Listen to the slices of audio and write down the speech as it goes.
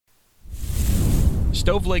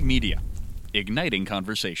Stoveleg Media, igniting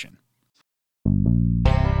conversation.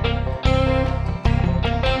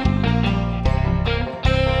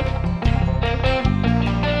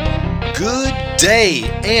 Good day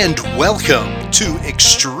and welcome to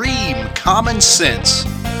Extreme Common Sense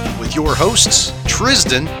with your hosts,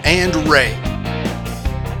 Trizdon and Ray.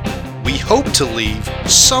 We hope to leave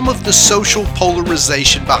some of the social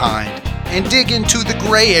polarization behind and dig into the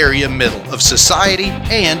gray area middle of society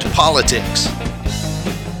and politics.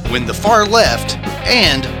 When the far left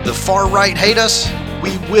and the far right hate us,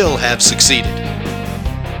 we will have succeeded.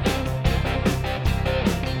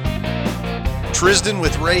 Trizdon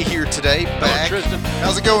with Ray here today. Back. Hello, Trizdon.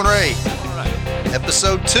 How's it going, Ray? All right.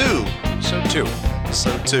 Episode 2.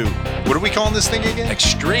 Episode 2. What are we calling this thing again?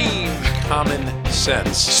 Extreme Common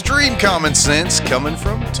Sense. Extreme Common Sense, coming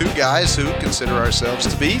from two guys who consider ourselves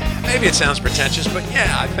to be. Maybe it sounds pretentious, but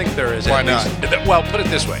yeah, I think there is. Why not? Well, put it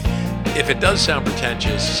this way. If it does sound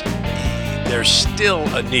pretentious, there's still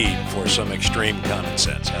a need for some extreme common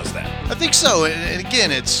sense. How's that? I think so. And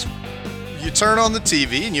again, it's you turn on the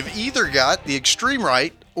TV and you've either got the extreme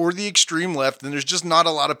right or the extreme left, and there's just not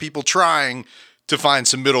a lot of people trying to find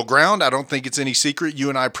some middle ground. I don't think it's any secret. You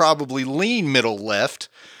and I probably lean middle left,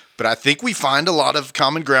 but I think we find a lot of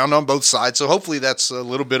common ground on both sides. So hopefully that's a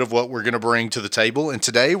little bit of what we're going to bring to the table. And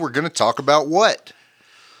today we're going to talk about what?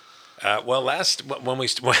 When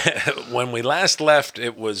we last left,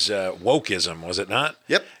 it was wokeism, was it not?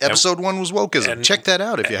 Yep. Episode 1 was wokeism. Check that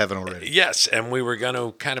out if you haven't already. Yes, and we were going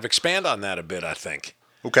to kind of expand on that a bit, I think.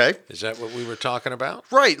 Okay. Is that what we were talking about?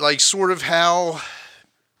 Right, like sort of how,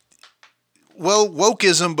 well,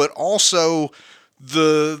 wokeism, but also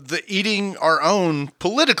the eating our own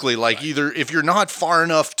politically. Like right. Either if you're not far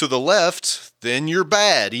enough to the left, then you're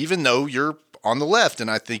bad, even though you're on the left. And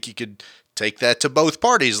I think you could take that to both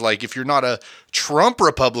parties. Like if you're not a Trump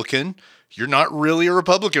Republican, you're not really a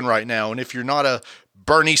Republican right now. And if you're not a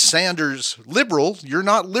Bernie Sanders liberal, you're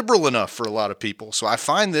not liberal enough for a lot of people. So I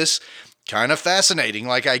find this kind of fascinating.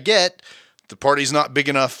 Like I get the party's not big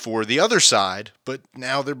enough for the other side, but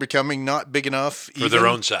now they're becoming not big enough for their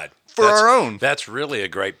own side. For our own. That's really a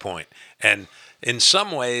great point. And in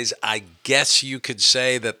some ways, I guess you could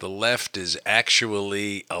say that the left is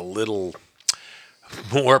actually a little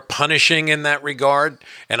more punishing in that regard.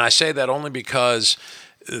 And I say that only because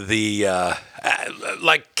the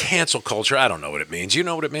like cancel culture, I don't know what it means. You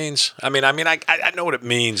know what it means? I know what it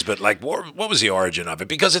means, but like what was the origin of it?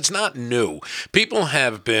 Because it's not new. People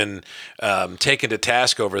have been taken to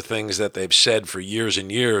task over things that they've said for years and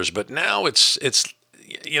years, but now it's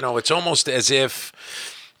almost as if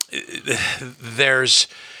there's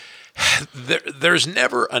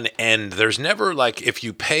never an end. There's never like, if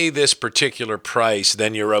you pay this particular price,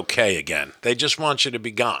 then you're okay again. They just want you to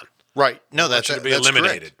be gone. Right. No, that's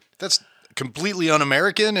eliminated. Correct. That's completely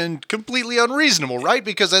un-American and completely unreasonable, right?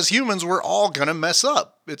 Because as humans, we're all going to mess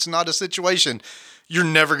up. It's not a situation. You're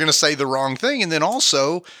never going to say the wrong thing. And then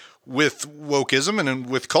also with wokeism and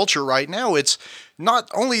with culture right now, it's not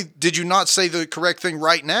only did you not say the correct thing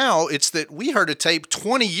right now, it's that we heard a tape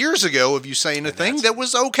 20 years ago of you saying a thing that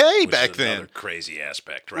was okay back then. Another crazy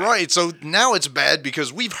aspect, right? Right. So now it's bad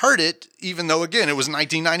because we've heard it, even though, again, it was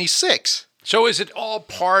 1996. So is it all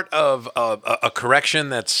part of a correction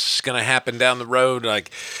that's going to happen down the road?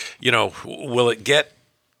 Like, will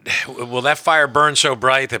that fire burn so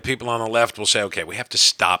bright that people on the left will say, okay, we have to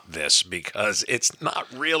stop this because it's not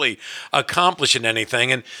really accomplishing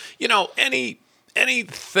anything? And,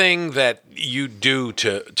 anything that you do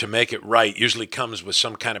to make it right usually comes with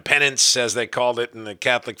some kind of penance, as they called it in the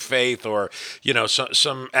Catholic faith, or,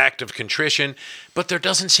 some act of contrition. But there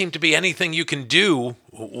doesn't seem to be anything you can do.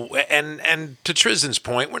 And to Trizdon's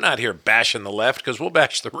point, we're not here bashing the left because we'll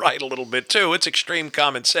bash the right a little bit too. It's extreme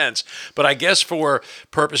common sense. But I guess for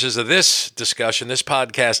purposes of this discussion, this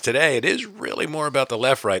podcast today, it is really more about the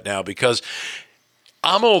left right now because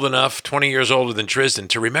I'm old enough, 20 years older than Trizdon,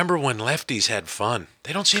 to remember when lefties had fun.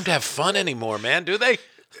 They don't seem to have fun anymore, man, do they?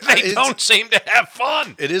 They don't seem to have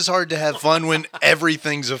fun. It is hard to have fun when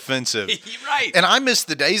everything's offensive. Right. And I miss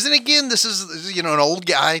the days. And again, this is, an old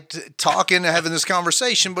guy talking, having this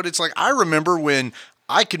conversation. But it's like, I remember when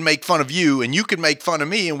I could make fun of you and you could make fun of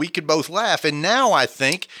me and we could both laugh. And now I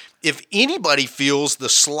think if anybody feels the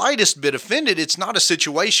slightest bit offended, it's not a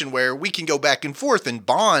situation where we can go back and forth and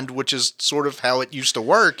bond, which is sort of how it used to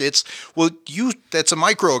work. It's, that's a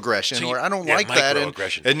microaggression, or I don't like that.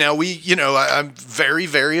 And now I'm very,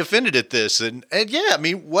 very offended at this. And yeah,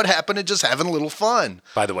 what happened to just having a little fun?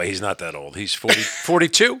 By the way, he's not that old. He's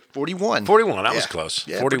 42? 41. 41. I was close.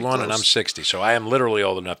 Yeah, 41 close. And I'm 60. So I am literally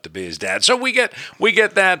old enough to be his dad. So we get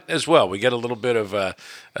that as well. We get a little bit of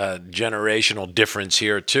generational difference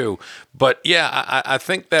here too. But yeah, I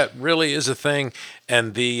think that really is a thing,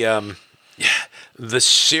 and the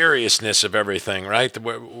seriousness of everything, right?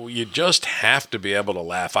 You just have to be able to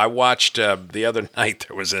laugh. I watched the other night,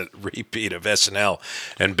 there was a repeat of SNL,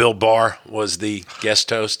 and Bill Barr was the guest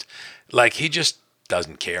host. Like, he just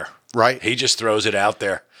doesn't care. Right. He just throws it out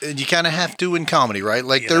there. And you kind of have to in comedy, right?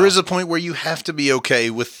 Like, there is a point where you have to be okay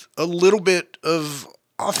with a little bit of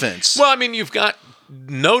offense. Well, I mean, you've got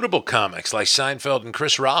notable comics like Seinfeld and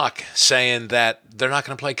Chris Rock saying that they're not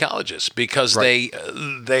going to play colleges because they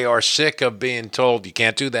are sick of being told you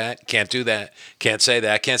can't do that, can't do that, can't say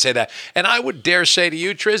that, can't say that. And I would dare say to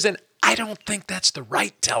you, Trizdon, I don't think that's the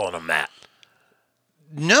right telling them that.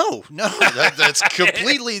 No, that's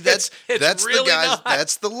completely that's really the guys. not.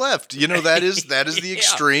 That's the left. That is the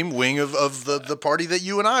extreme wing of the party that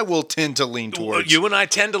you and I will tend to lean towards. You and I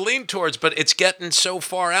tend to lean towards, but it's getting so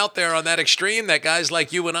far out there on that extreme that guys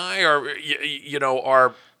like you and I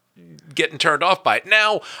are getting turned off by it.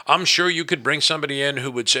 Now, I'm sure you could bring somebody in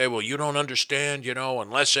who would say, well, you don't understand,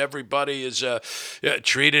 unless everybody is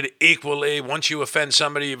treated equally. Once you offend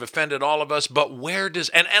somebody, you've offended all of us. But where does,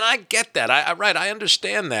 and I get that. I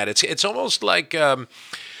understand that. It's almost like,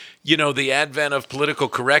 the advent of political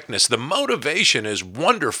correctness. The motivation is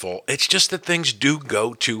wonderful. It's just that things do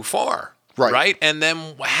go too far. Right. And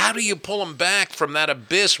then how do you pull them back from that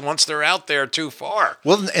abyss once they're out there too far?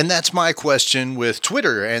 Well, and that's my question with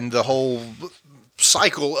Twitter and the whole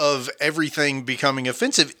cycle of everything becoming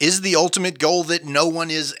offensive. Is the ultimate goal that no one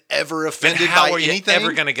is ever offended by anything? How are you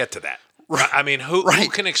ever going to get to that? Right. I mean, who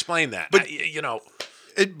can explain that? But,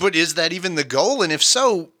 but is that even the goal? And if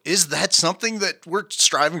so, is that something that we're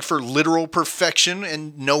striving for literal perfection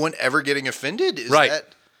and no one ever getting offended? Is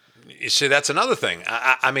that... You see, that's another thing.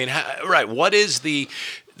 I mean, right? What is the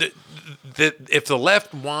if the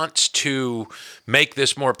left wants to make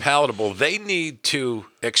this more palatable, they need to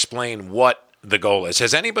explain what the goal is.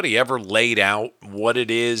 Has anybody ever laid out what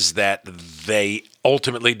it is that they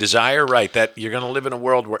ultimately desire? Right, that you're going to live in a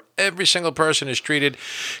world where every single person is treated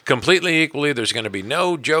completely equally. There's going to be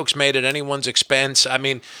no jokes made at anyone's expense. I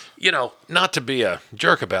mean, not to be a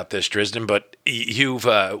jerk about this, Trizdon, but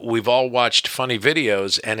we've all watched funny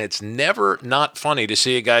videos, and it's never not funny to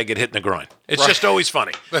see a guy get hit in the groin. It's just always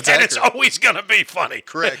funny. That's and accurate. It's always going to be funny.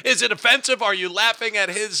 Correct. Is it offensive? Are you laughing at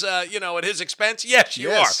his, at his expense? Yes,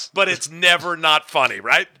 you are. But it's never not funny,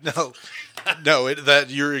 right? No. That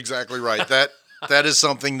you're exactly right. That is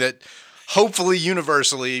something that hopefully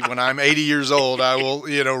universally, when I'm 80 years old, I will,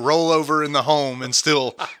 roll over in the home and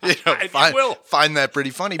still, find that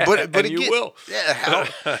pretty funny. But again, you will. Yeah.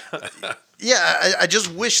 I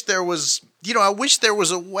just wish there was, I wish there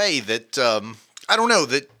was a way that, I don't know,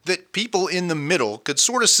 that people in the middle could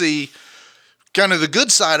sort of see kind of the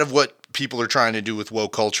good side of what people are trying to do with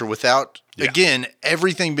woke culture without, again,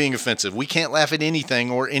 everything being offensive. We can't laugh at anything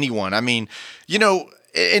or anyone. I mean,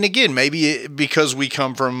 and again, maybe because we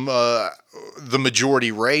come from the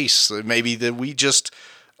majority race, maybe that we just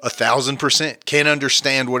 1,000% can't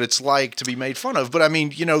understand what it's like to be made fun of. But I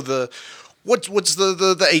mean, what's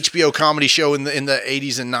the HBO comedy show in the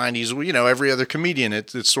 80s and 90s? Well, every other comedian,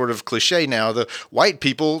 it's sort of cliche now. The white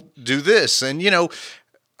people do this, and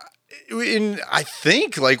and I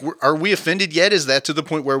think, are we offended yet? Is that to the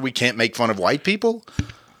point where we can't make fun of white people?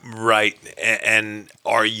 Right. And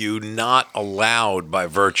are you not allowed by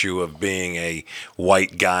virtue of being a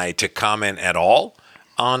white guy to comment at all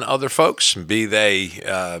on other folks, be they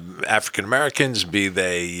African Americans, be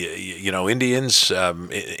they, Indians,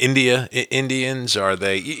 Indians? Are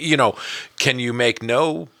they, can you make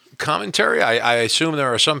no commentary? I assume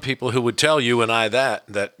there are some people who would tell you and I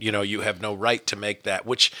that you have no right to make that,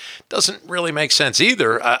 which doesn't really make sense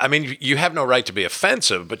either. I mean, you have no right to be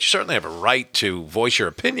offensive, but you certainly have a right to voice your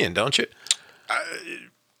opinion, don't you?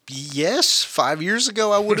 Yes, 5 years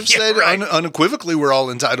ago I would have said unequivocally we're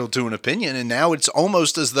all entitled to an opinion, and now it's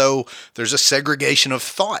almost as though there's a segregation of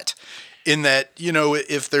thought. In that,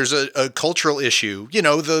 if there's a cultural issue,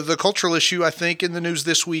 the cultural issue I think in the news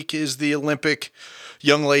this week is the Olympic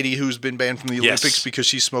young lady who's been banned from the Olympics because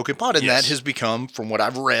she's smoking pot. And that has become, from what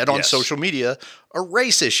I've read on social media, a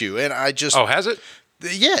race issue. And I just... Oh, has it?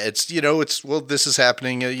 Yeah, it's, this is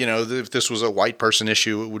happening. If this was a white person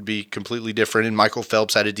issue, it would be completely different. And Michael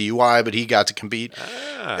Phelps had a DUI, but he got to compete,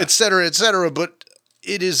 et cetera, et cetera. But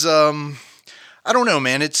it is... I don't know,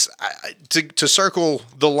 man. It's to circle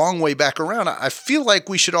the long way back around. I feel like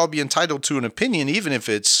we should all be entitled to an opinion, even if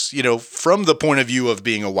it's, from the point of view of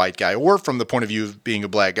being a white guy or from the point of view of being a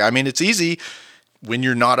black guy. I mean, it's easy when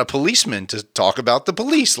you're not a policeman to talk about the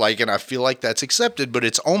police. And I feel like that's accepted, but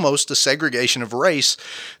it's almost a segregation of race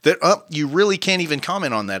that you really can't even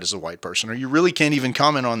comment on that as a white person, or you really can't even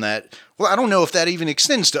comment on that. Well, I don't know if that even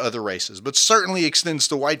extends to other races, but certainly extends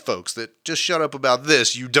to white folks that just shut up about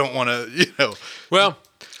this. You don't want to, Well,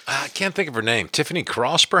 I can't think of her name. Tiffany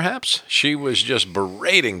Cross, perhaps? She was just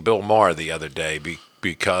berating Bill Maher the other day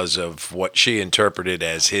because of what she interpreted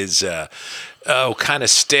as his kind of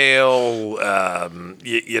stale,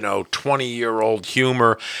 20-year-old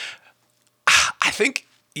humor. I think,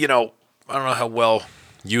 I don't know how well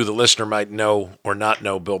you, the listener, might know or not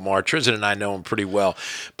know Bill Maher. Trizdon and I know him pretty well.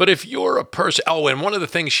 But if you're a person... Oh, and one of the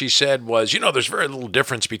things she said was, there's very little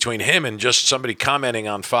difference between him and just somebody commenting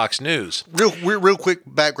on Fox News. Real quick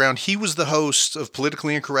background. He was the host of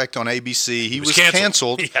Politically Incorrect on ABC. He was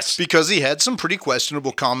canceled yes. because he had some pretty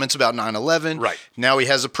questionable comments about 9/11. Right. Now he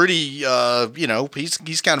has a pretty,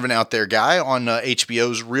 he's kind of an out there guy on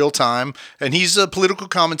HBO's Real Time, and he's a political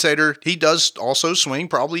commentator. He does also swing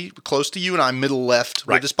probably close to you and I, middle left.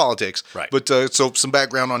 With his politics. Right. But so some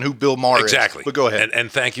background on who Bill Maher is. Exactly. But go ahead.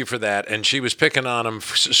 And thank you for that. And she was picking on him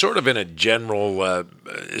sort of in a general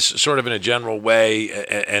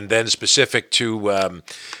way, and then specific to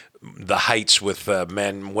the Heights with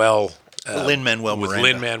Lin-Manuel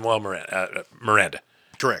Miranda.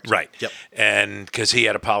 Correct. Right. Yep. And because he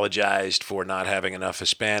had apologized for not having enough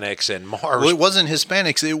Hispanics, and Maher. Well, it wasn't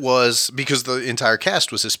Hispanics. It was because the entire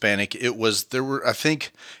cast was Hispanic. There were, I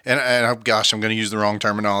think, and gosh, I'm going to use the wrong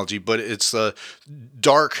terminology, but it's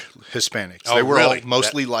dark Hispanics. Oh, they were really? all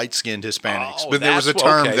mostly light-skinned Hispanics. Oh, but there was a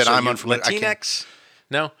term that so I'm unfamiliar. Latinx?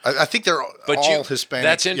 No? I think they're all Hispanic.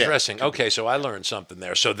 That's interesting. Yeah. Okay, so I learned something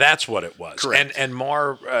there. So that's what it was. Correct. And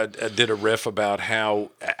Maher did a riff about how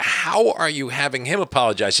are you having him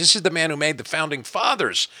apologize? This is the man who made the founding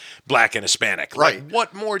fathers black and Hispanic. Right.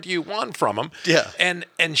 What more do you want from him? Yeah. And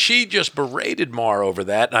she just berated Maher over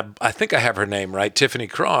that. And I think I have her name right, Tiffany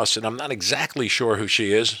Cross, and I'm not exactly sure who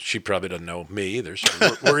she is. She probably doesn't know me either.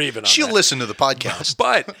 So we're even on She'll that. listen to the podcast.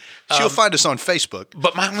 But she'll find us on Facebook.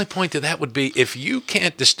 But my only point to that would be, if you can't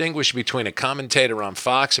distinguish between a commentator on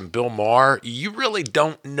Fox and Bill Maher, you really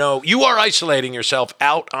don't know. You are isolating yourself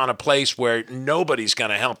out on a place where nobody's going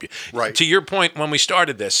to help you. Right. To your point, when we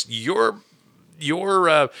started this, your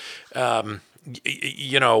view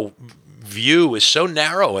is so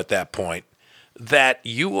narrow at that point that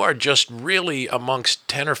you are just really amongst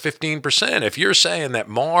 10 or 15%. If you're saying that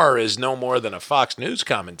Maher is no more than a Fox News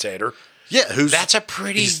commentator, that's a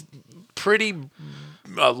pretty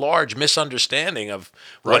large misunderstanding of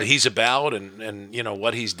what he's about and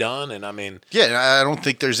what he's done. And I mean, I don't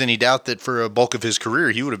think there's any doubt that for a bulk of his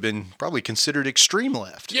career, he would have been probably considered extreme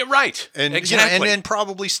left. Yeah, right. And exactly. And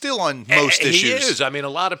probably still on most issues. He is. I mean, a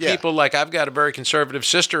lot of people, like I've got a very conservative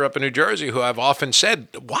sister up in New Jersey who I've often said,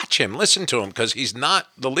 watch him, listen to him, because he's not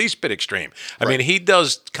the least bit extreme. I mean, he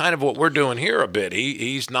does kind of what we're doing here a bit.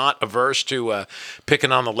 He's not averse to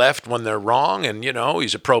picking on the left when they're wrong, and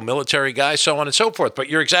he's a pro-military guy, so on and so forth. But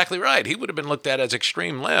you're exactly right. He would have been looked at as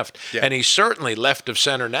extreme left. Yeah. And he's certainly left of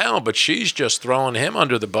center now, but she's just throwing him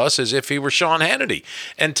under the bus as if he were Sean Hannity.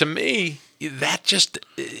 And to me, that just,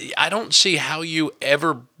 I don't see how you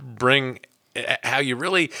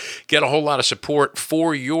really get a whole lot of support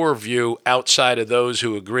for your view outside of those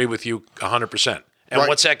who agree with you 100%. And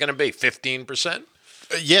what's that going to be, 15%?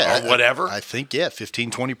 Or whatever. I think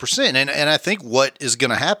 15, 20%. And I think what is going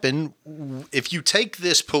to happen if you take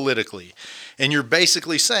this politically and you're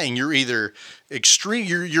basically saying you're either extreme,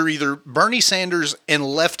 you're either Bernie Sanders and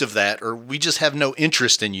left of that, or we just have no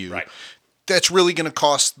interest in you. Right. That's really going to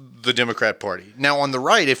cost the Democrat Party. Now on the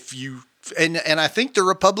right, if you and I think the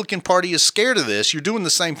Republican Party is scared of this. You're doing the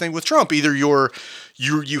same thing with Trump. Either you're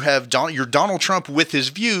Donald Trump with his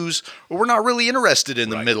views, or we're not really interested in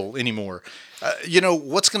the middle anymore.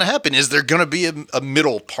 What's going to happen? Is there going to be a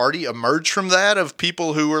middle party emerge from that of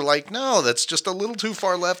people who are like, no, that's just a little too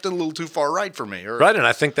far left and a little too far right for me? Right, and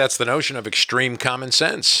I think that's the notion of extreme common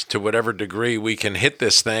sense. To whatever degree we can hit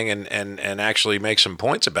this thing and actually make some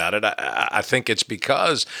points about it, I think it's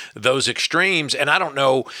because those extremes, and I don't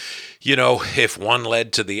know, if one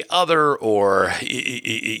led to the other, or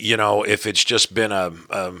if it's just been a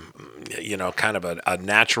kind of a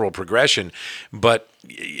natural progression. But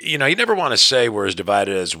you never want to say we're as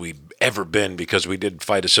divided as we've ever been, because we did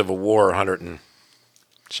fight a civil war 100 and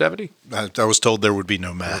 70? I was told there would be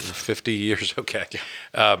no math. 50 years, okay.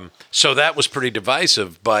 So that was pretty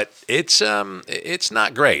divisive, but it's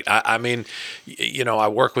not great. I mean, I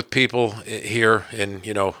work with people here in,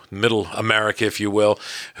 middle America, if you will,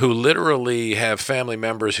 who literally have family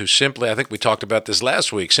members who simply, I think we talked about this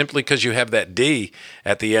last week, simply because you have that D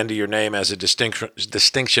at the end of your name as a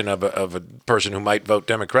distinction of a person who might vote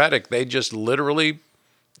Democratic, they just literally,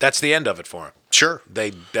 that's the end of it for them. Sure.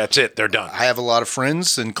 That's it. They're done. I have a lot of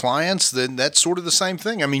friends and clients that's sort of the same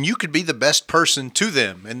thing. I mean, you could be the best person to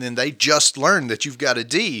them, and then they just learn that you've got a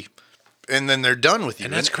D, and then they're done with you.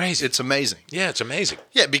 And that's crazy. It's amazing. Yeah, it's amazing.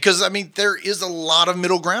 Yeah, because, I mean, there is a lot of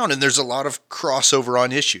middle ground, and there's a lot of crossover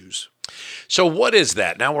on issues. So what is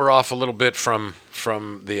that? Now we're off a little bit from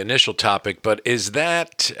the initial topic, but is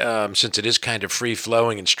that, since it is kind of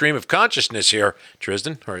free-flowing and stream of consciousness here,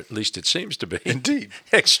 Trizdon, or at least it seems to be. Indeed.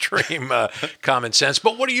 Extreme common sense.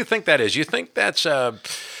 But what do you think that is? You think that's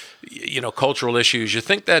cultural issues? You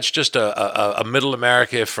think that's just a middle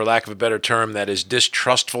America, for lack of a better term, that is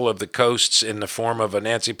distrustful of the coasts in the form of a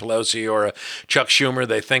Nancy Pelosi or a Chuck Schumer?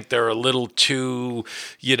 They think they're a little too,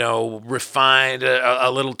 refined,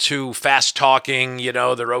 a little too fast-talking.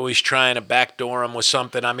 They're always trying to backdoor them with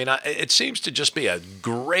something. I mean, it seems to just be a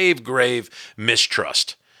grave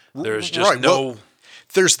mistrust. There's just Well,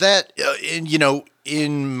 there's that,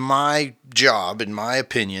 in my job, in my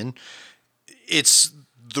opinion, it's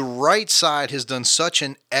the right side has done such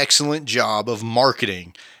an excellent job of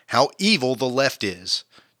marketing how evil the left is.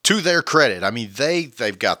 To their credit. I mean,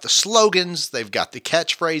 they've got the slogans, they've got the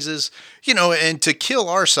catchphrases, and to kill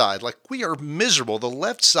our side, like, we are miserable. The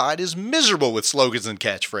left side is miserable with slogans and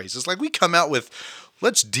catchphrases. Like, we come out with,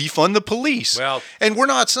 let's defund the police. Well, and we're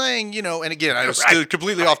not saying, and again, I was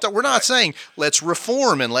completely off top. We're not saying let's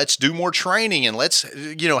reform and let's do more training and let's,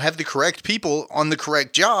 have the correct people on the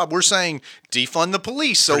correct job. We're saying defund the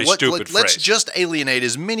police. So let's just alienate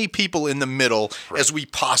as many people in the middle as we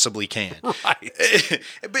possibly can. Right.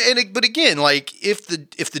 But again, like, if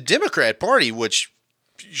the Democrat Party, which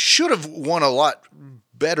should have won a lot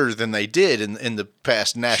better than they did in the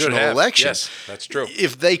past national election. Yes, that's true.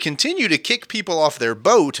 If they continue to kick people off their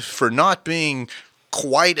boat for not being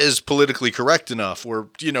quite as politically correct enough, or,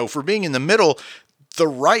 for being in the middle, the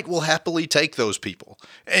right will happily take those people.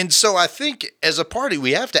 And so I think as a party,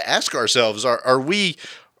 we have to ask ourselves, are we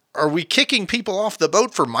kicking people off the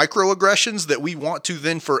boat for microaggressions that we want to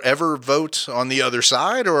then forever vote on the other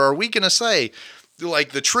side? Or are we going to say,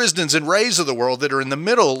 like the Trizdons and Rays of the world that are in the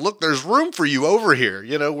middle, look, there's room for you over here,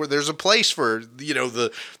 where there's a place for,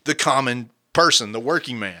 the common person, the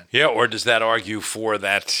working man. Yeah, or does that argue for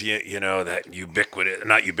that, that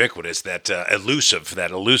not ubiquitous, that elusive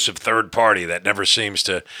third party that never seems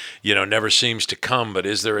to come, but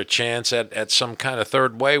is there a chance at some kind of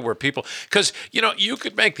third way where people, because, you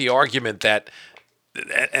could make the argument that,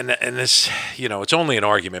 and this, it's only an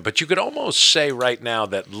argument, but you could almost say right now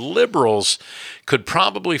that liberals could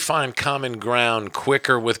probably find common ground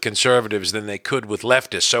quicker with conservatives than they could with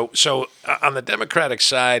leftists. So on the Democratic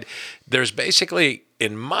side, there's basically,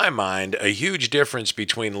 in my mind, a huge difference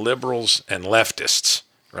between liberals and leftists.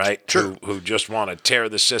 Right? Sure. Who just want to tear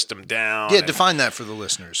the system down. Yeah, define that for the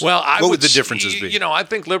listeners. Well, what would the differences be? I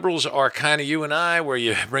think liberals are kind of you and I, where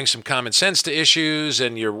you bring some common sense to issues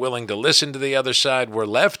and you're willing to listen to the other side, where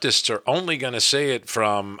leftists are only going to see it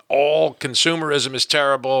from all consumerism is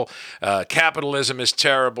terrible, capitalism is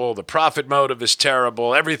terrible, the profit motive is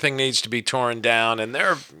terrible, everything needs to be torn down, and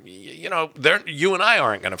you and I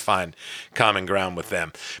aren't going to find common ground with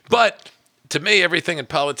them. But to me, everything in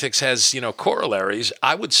politics has, corollaries.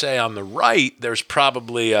 I would say on the right, there's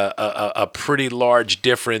probably a pretty large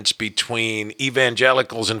difference between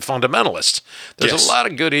evangelicals and fundamentalists. There's a lot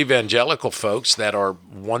of good evangelical folks that are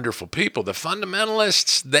wonderful people. The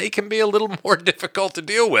fundamentalists, they can be a little more difficult to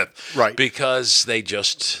deal with, right? Because they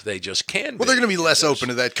just can. Well, they're going to be less open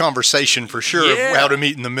to that conversation for sure of how to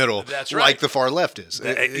meet in the middle. That's right. Like the far left is.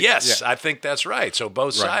 Yes, I think that's right. So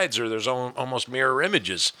both sides there's almost mirror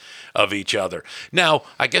images of each other. Now,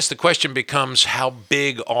 I guess the question becomes, how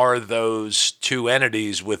big are those two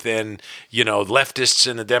entities within, leftists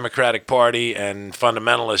in the Democratic Party and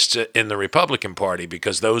fundamentalists in the Republican Party?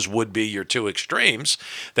 Because those would be your two extremes.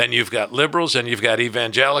 Then you've got liberals and you've got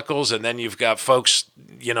evangelicals, and then you've got folks,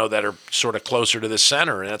 that are sort of closer to the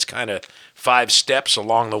center. And that's kind of 5 steps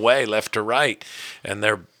along the way, left to right. And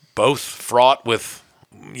they're both fraught with,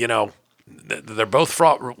 they're both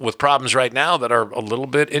fraught with problems right now that are a little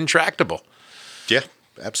bit intractable. Yeah,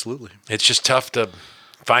 absolutely. It's just tough to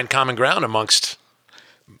find common ground amongst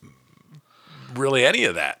really any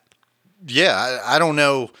of that. Yeah, I don't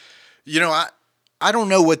know. I don't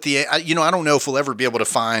know I don't know if we'll ever be able to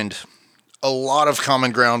find a lot of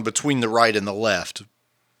common ground between the right and the left.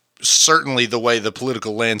 Certainly the way the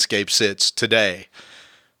political landscape sits today.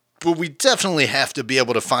 But we definitely have to be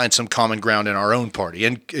able to find some common ground in our own party.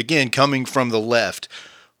 And again, coming from the left,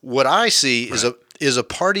 what I see is a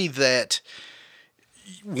party that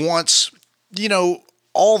wants,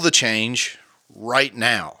 all the change right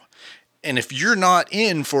now. And if you're not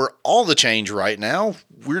in for all the change right now,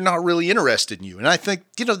 we're not really interested in you. And I think,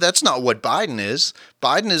 that's not what Biden is.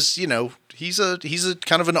 Biden is, he's a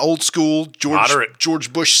kind of an old school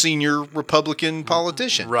George Bush senior Republican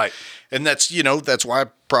politician. Right. And that's why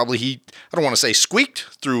probably I don't want to say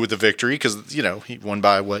squeaked through with the victory because, he won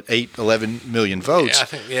by 11 million votes. Yeah,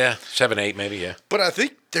 I think, 7, 8 maybe, yeah. But I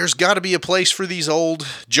think there's got to be a place for these old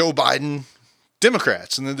Joe Biden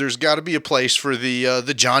Democrats, and then there's got to be a place for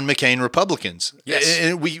the John McCain Republicans. Yes.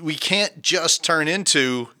 And we can't just turn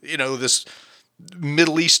into, this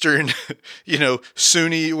Middle Eastern,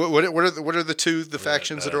 Sunni. What are the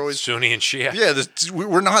factions that are always Sunni and Shia? Yeah,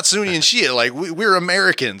 we're not Sunni and Shia. Like we're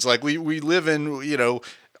Americans. Like we live in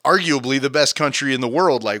arguably the best country in the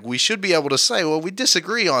world. Like we should be able to say, well, we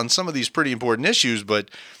disagree on some of these pretty important issues, but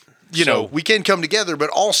we can come together. But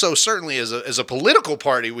also certainly as a political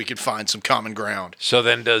party, we could find some common ground. So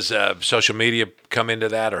then, does social media come into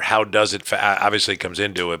that, or how does it? Obviously, it comes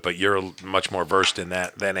into it, but you're much more versed in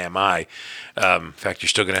that than am I. In fact, you're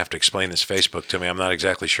still going to have to explain this Facebook to me. I'm not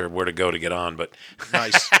exactly sure where to go to get on, but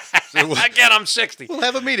nice. Again, I'm 60. We'll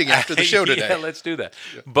have a meeting after the show today. Yeah, let's do that.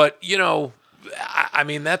 Yeah. But I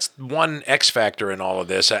mean, that's one X factor in all of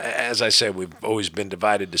this. As I say, we've always been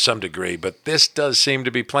divided to some degree, but this does seem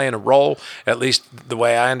to be playing a role, at least the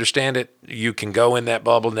way I understand it. You can go in that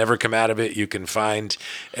bubble, never come out of it. You can find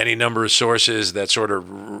any number of sources that sort of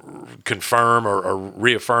confirm or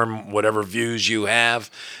reaffirm whatever views you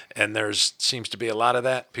have. And seems to be a lot of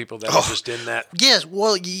that, people that are just in that.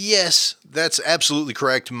 Yes, that's absolutely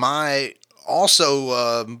correct. My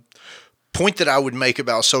point that I would make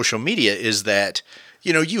about social media is that,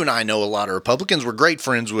 you and I know a lot of Republicans. We're great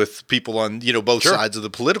friends with people on, both sides of the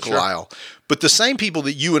political aisle. But the same people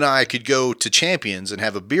that you and I could go to Champions and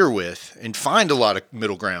have a beer with and find a lot of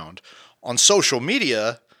middle ground on social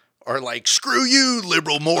media are like, screw you,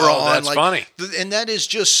 liberal moron. Oh, that's funny. And that is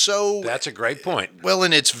just so... That's a great point. Well,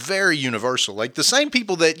 and it's very universal. Like the same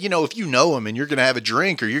people that, if you know them and you're going to have a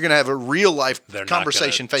drink or you're going to have a real life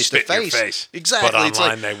conversation face to face. Exactly. But it's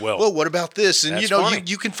online like, they will. Well, what about this? And,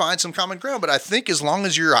 that's you can find some common ground. But I think as long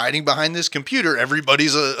as you're hiding behind this computer,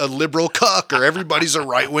 everybody's a liberal cuck or everybody's a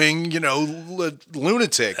right-wing,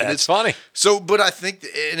 lunatic. That's and it's funny. So, but I think,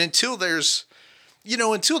 and until there's...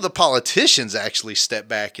 until the politicians actually step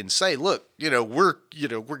back and say, look, we're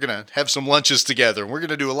going to have some lunches together and we're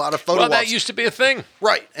going to do a lot of photo ops. Well, that used to be a thing.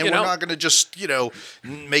 Right. And we're not going to just,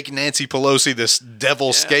 make Nancy Pelosi this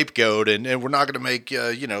devil scapegoat and we're not going to make,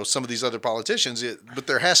 some of these other politicians. But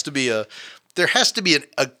there has to be a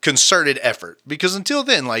concerted effort because until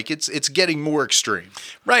then, like it's getting more extreme.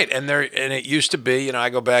 Right. And it used to be, I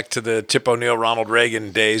go back to the Tip O'Neill, Ronald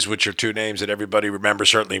Reagan days, which are two names that everybody remembers,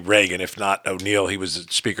 certainly Reagan, if not O'Neill. He was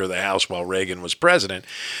the Speaker of the House while Reagan was president.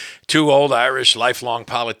 Two old Irish lifelong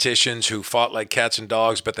politicians who fought like cats and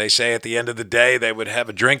dogs, but they say at the end of the day they would have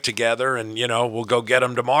a drink together and, we'll go get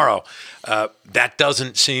them tomorrow. That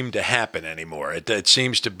doesn't seem to happen anymore. It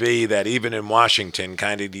seems to be that even in Washington,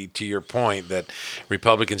 kind of to your point, that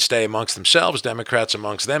Republicans stay amongst themselves, Democrats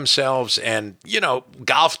amongst themselves, and,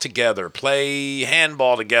 golf together, play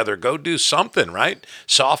handball together, go do something, right?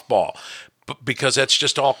 Softball. Because that's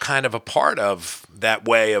just all kind of a part of that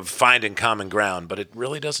way of finding common ground. But it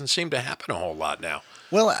really doesn't seem to happen a whole lot now.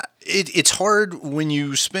 Well, it's hard when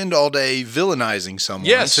you spend all day villainizing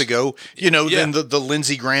someone to go, then the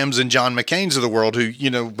Lindsey Grahams and John McCains of the world who,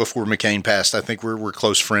 before McCain passed, I think we're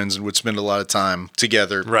close friends and would spend a lot of time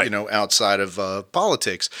together, outside of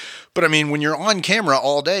politics. But I mean, when you're on camera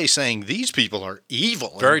all day saying these people are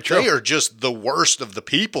evil, Very true. They are just the worst of the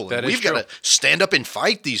people, and we've got to stand up and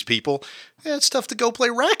fight these people. Yeah, it's tough to go play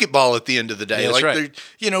racquetball at the end of the day. Yeah, that's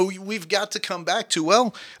right. We've got to come back to,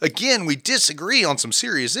 well, again, we disagree on some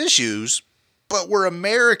serious issues, but we're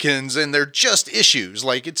Americans and they're just issues.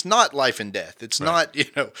 Like, it's not life and death. It's not,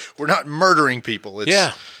 we're not murdering people.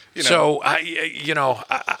 It's, So,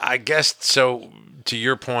 I guess, so to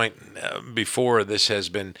your point before, this has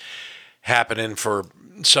been happening for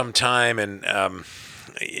some time and,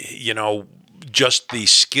 just the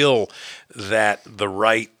skill that the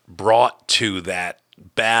right brought to that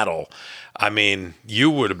battle. I mean,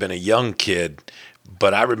 you would have been a young kid,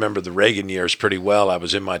 but I remember the Reagan years pretty well. I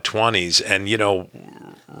was in my 20s, and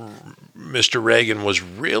Mr. Reagan was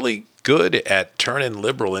really good at turning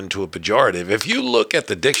liberal into a pejorative. If you look at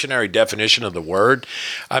the dictionary definition of the word,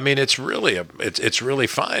 I mean, it's really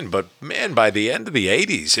fine. But man, by the end of the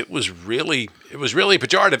 80s, it was really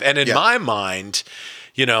pejorative. And in my mind,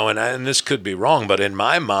 and this could be wrong, but in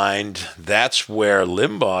my mind, that's where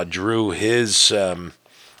Limbaugh drew his,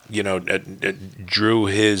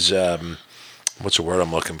 what's the word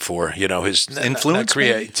I'm looking for? His influence,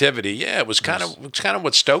 creativity. Yeah, it was kind of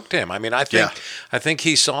what stoked him. I mean, I think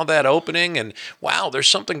he saw that opening, and wow, there's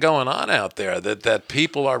something going on out there that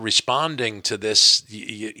people are responding to this,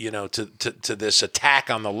 to this attack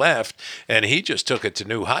on the left, and he just took it to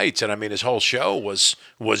new heights. And I mean, his whole show was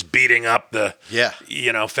beating up the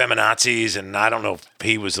feminazis, and I don't know if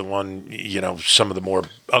he was the one, some of the more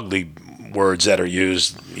ugly words that are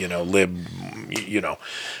used, lib,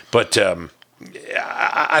 but.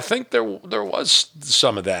 I think there was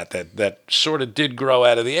some of that sort of did grow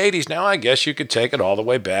out of the 80s. Now, I guess you could take it all the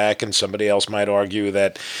way back, and somebody else might argue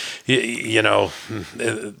that, there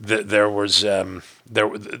was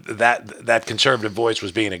that conservative voice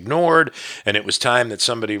was being ignored, and it was time that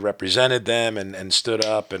somebody represented them and stood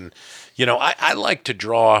up. And I like to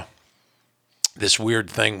draw this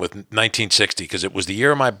weird thing with 1960 because it was the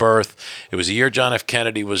year of my birth. It was the year John F.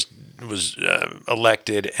 Kennedy was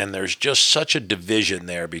elected, and there's just such a division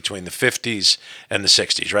there between the 50s and the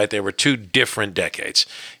 60s, right? They were two different decades.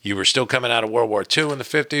 You were still coming out of World War II in the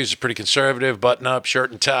 50s, it was pretty conservative, button-up, shirt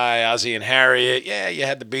and tie, Ozzie and Harriet. Yeah, you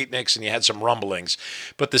had the beatniks and you had some rumblings.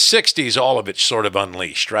 But the 60s, all of it sort of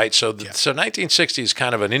unleashed, right? So 1960 is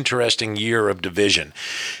kind of an interesting year of division.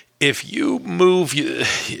 If you move,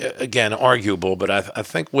 again, arguable, but I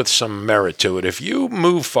think with some merit to it, if you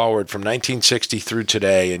move forward from 1960 through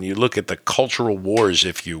today and you look at the cultural wars,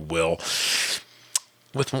 if you will,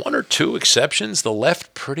 with one or two exceptions, the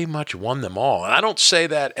left pretty much won them all. And I don't say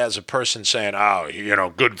that as a person saying,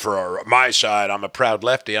 good for my side, I'm a proud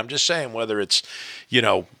lefty. I'm just saying whether it's,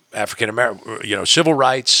 African American, civil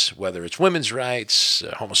rights, whether it's women's rights,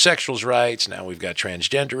 homosexuals' rights. Now we've got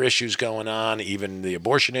transgender issues going on. Even the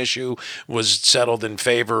abortion issue was settled in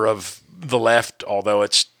favor of the left, although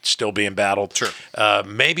it's still being battled. Sure.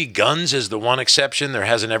 Maybe guns is the one exception. There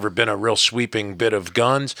hasn't ever been a real sweeping bit of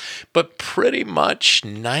guns, but pretty much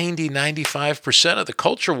 95% of the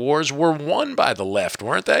culture wars were won by the left,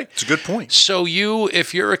 weren't they? It's a good point. So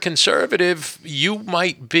if you're a conservative, you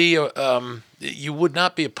might be you would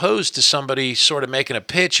not be opposed to somebody sort of making a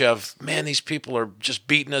pitch of, man, these people are just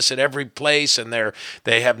beating us at every place, and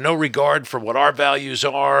they have no regard for what our values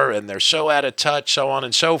are, and they're so out of touch, so on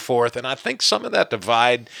and so forth. And I think some of that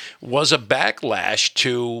divide was a backlash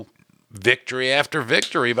to victory after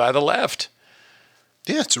victory by the left.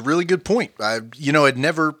 Yeah, it's a really good point. I'd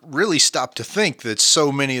never really stopped to think that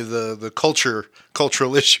so many of the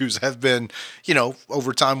cultural issues have been,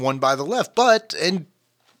 over time won by the left. And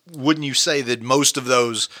wouldn't you say that most of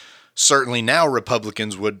those certainly now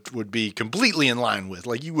Republicans would be completely in line with?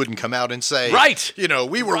 Like, you wouldn't come out and say, right,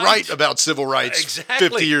 we were right about civil rights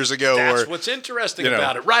 50 years ago. That's what's interesting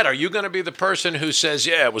about it. Right. Are you going to be the person who says,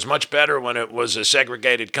 yeah, it was much better when it was a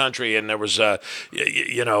segregated country and there was,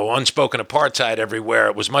 unspoken apartheid everywhere.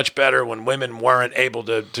 It was much better when women weren't able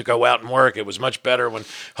to go out and work. It was much better when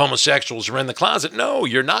homosexuals were in the closet. No,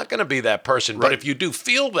 you're not going to be be person. Right. But if you do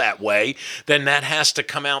feel that way, then that has to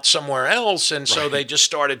come out somewhere else. And so they just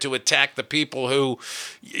started to attack the people who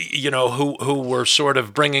were sort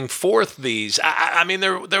of bringing forth these. I mean,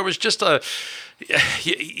 there was just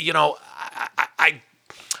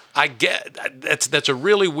I get that's a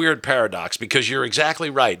really weird paradox, because you're exactly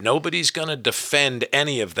right. Nobody's going to defend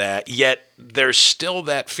any of that, yet there's still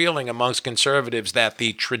that feeling amongst conservatives that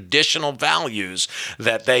the traditional values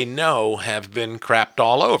that they know have been crapped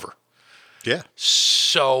all over. Yeah.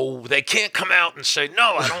 So they can't come out and say,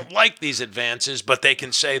 no, I don't like these advances, but they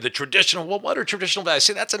can say the traditional, well, what are traditional values?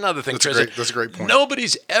 See, that's another thing, Chris. That's a great point.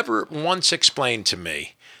 Nobody's ever once explained to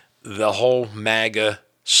me the whole MAGA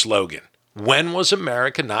slogan. When was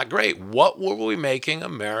America not great? What were we making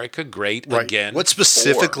America great again? What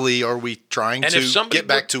specifically are we trying to get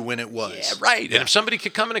back to when it was? Yeah, right. Yeah. And if somebody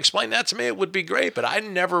could come and explain that to me, it would be great. But I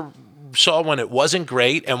never saw when it wasn't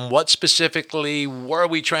great, and what specifically were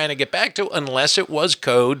we trying to get back to, unless it was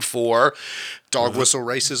code for dog whistle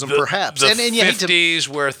racism, perhaps. The and you hate to 50s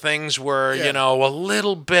where things were, a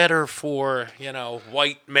little better for,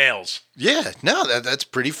 white males. Yeah, no, that's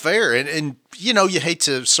pretty fair. And you hate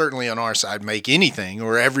to, certainly on our side, make anything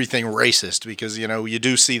or everything racist because, you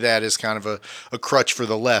do see that as kind of a crutch for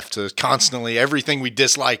the left to constantly, everything we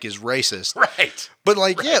dislike is racist. Right. But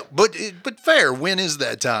but fair. When is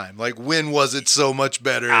that time? Like, when was it so much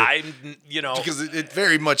better? Because it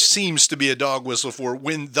very much seems to be a dog whistle for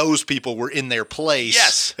when those people were in their place,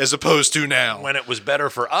 yes, as opposed to now when it was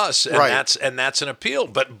better for us, and right. that's an appeal.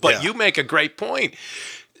 But you make a great point.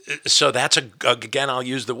 So that's again, I'll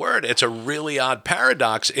use the word. It's a really odd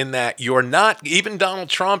paradox in that you're not, even Donald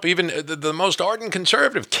Trump, even the most ardent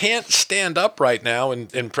conservative can't stand up right now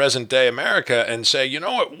in present day America and say,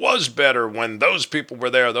 it was better when those people were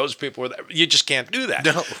there, those people were there. You just can't do that.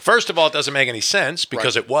 No. First of all, it doesn't make any sense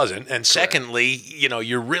because it wasn't. And secondly,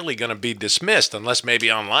 you're really going to be dismissed unless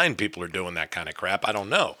maybe online people are doing that kind of crap. I don't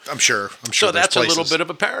know. I'm sure. So that's a little bit of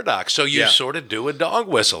a paradox. So you sort of do a dog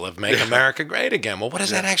whistle of make America great again. Well, what does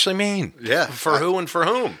that actually mean? Yeah. For who and for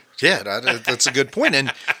whom? Yeah, that's a good point.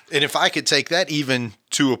 And if I could take that even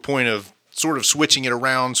to a point of sort of switching it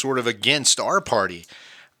around sort of against our party,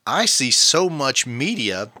 I see so much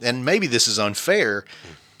media, and maybe this is unfair,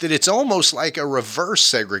 that it's almost like a reverse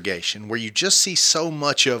segregation where you just see so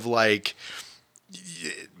much of like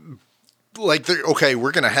okay,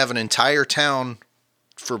 we're going to have an entire town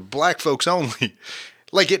for black folks only.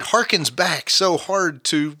 Like, it harkens back so hard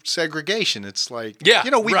to segregation. It's like,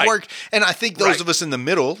 we work, and I think those of us in the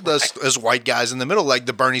middle, as white guys in the middle, like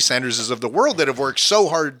the Bernie Sanderses of the world that have worked so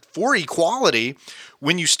hard for equality,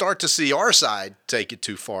 when you start to see our side take it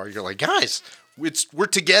too far, you're like, guys, we're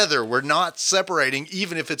together. We're not separating,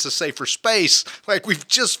 even if it's a safer space. Like, we've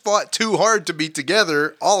just fought too hard to be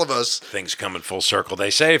together, all of us. Things come in full circle. They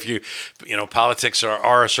say if politics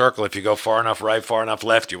are a circle. If you go far enough right, far enough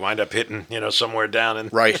left, you wind up hitting, somewhere down in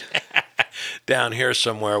right. down here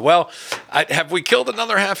somewhere. Well, have we killed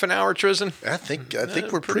another half an hour, Trizdon? I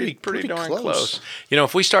think we're pretty darn close.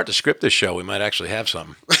 If we start to script this show, we might actually have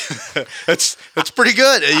something. That's pretty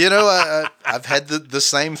good. I've had the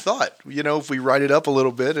same thought. If we write it up a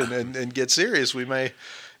little bit and get serious, we may.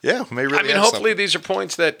 Yeah, really. I mean, hopefully these are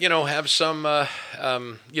points that have some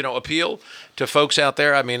appeal to folks out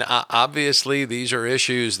there. I mean, obviously these are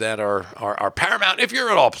issues that are paramount. If you're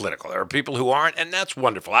at all political, there are people who aren't, and that's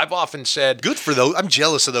wonderful. I've often said, good for those. I'm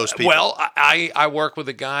jealous of those people. Well, I work with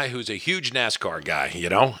a guy who's a huge NASCAR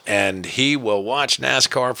guy, and he will watch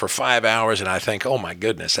NASCAR for 5 hours, and I think, oh my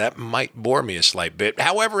goodness, that might bore me a slight bit.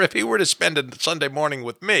 However, if he were to spend a Sunday morning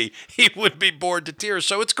with me, he would be bored to tears.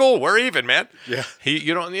 So it's cool. We're even, man. Yeah.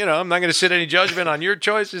 I'm not going to sit any judgment on your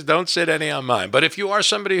choices. Don't sit any on mine. But if you are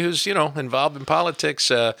somebody who's, involved in politics,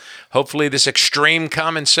 hopefully this extreme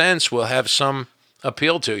common sense will have some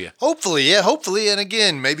appeal to you. Hopefully, yeah, hopefully. And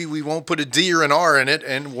again, maybe we won't put a D or an R in it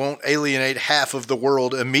and won't alienate half of the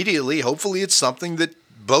world immediately. Hopefully it's something that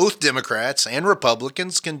both Democrats and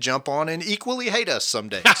Republicans can jump on and equally hate us some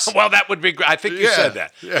days. Well, that would be great. I think you said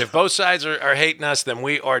that. Yeah. If both sides are hating us, then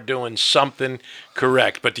we are doing something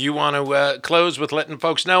correct. But do you want to close with letting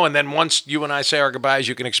folks know? And then once you and I say our goodbyes,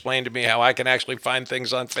 you can explain to me how I can actually find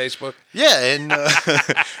things on Facebook? Yeah, and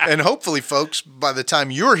and hopefully, folks, by the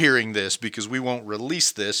time you're hearing this, because we won't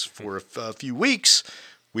release this for a few weeks,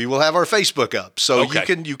 we will have our Facebook up. So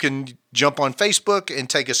you can jump on Facebook and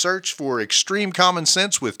take a search for Extreme Common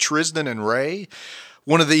Sense with Trizdon and Ray.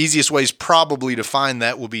 One of the easiest ways probably to find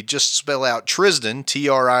that will be just spell out Trizdon,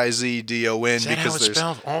 Trizdon. Is that how it's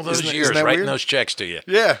spelled? All those years writing weird? Those checks to you.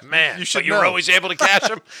 Yeah. Man, you were always able to catch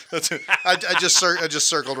them? I just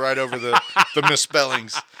circled right over the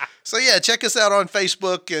misspellings. So yeah, check us out on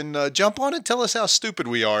Facebook and jump on and tell us how stupid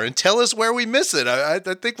we are and tell us where we miss it. I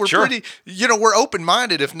think we're pretty, we're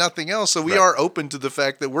open-minded if nothing else. So we are open to the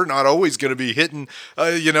fact that we're not always going to be hitting,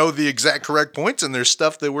 the exact correct points, and there's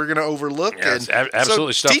stuff that we're going to overlook. Yes, and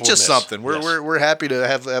absolutely. So teach us something. We're happy to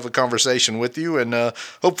have a conversation with you, and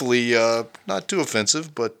hopefully not too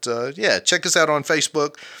offensive, but check us out on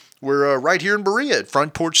Facebook. We're right here in Berea at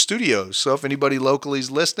Front Porch Studios. So if anybody locally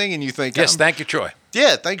is listening and you think... Yes, thank you, Troy.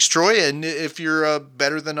 Yeah, thanks, Troy. And if you're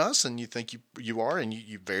better than us and you think you are, and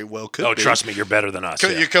you very well could be. Trust me, you're better than us.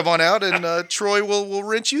 You come on out and Troy will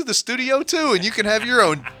rent you the studio too, and you can have your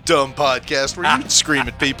own dumb podcast where you scream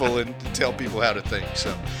at people and tell people how to think.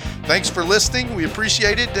 So thanks for listening. We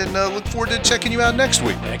appreciate it and look forward to checking you out next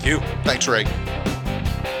week. Thank you. Thanks, Ray.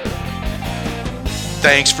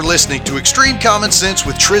 Thanks for listening to Extreme Common Sense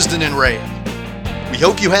with Trizdon and Ray. We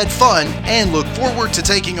hope you had fun and look forward to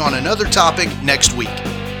taking on another topic next week.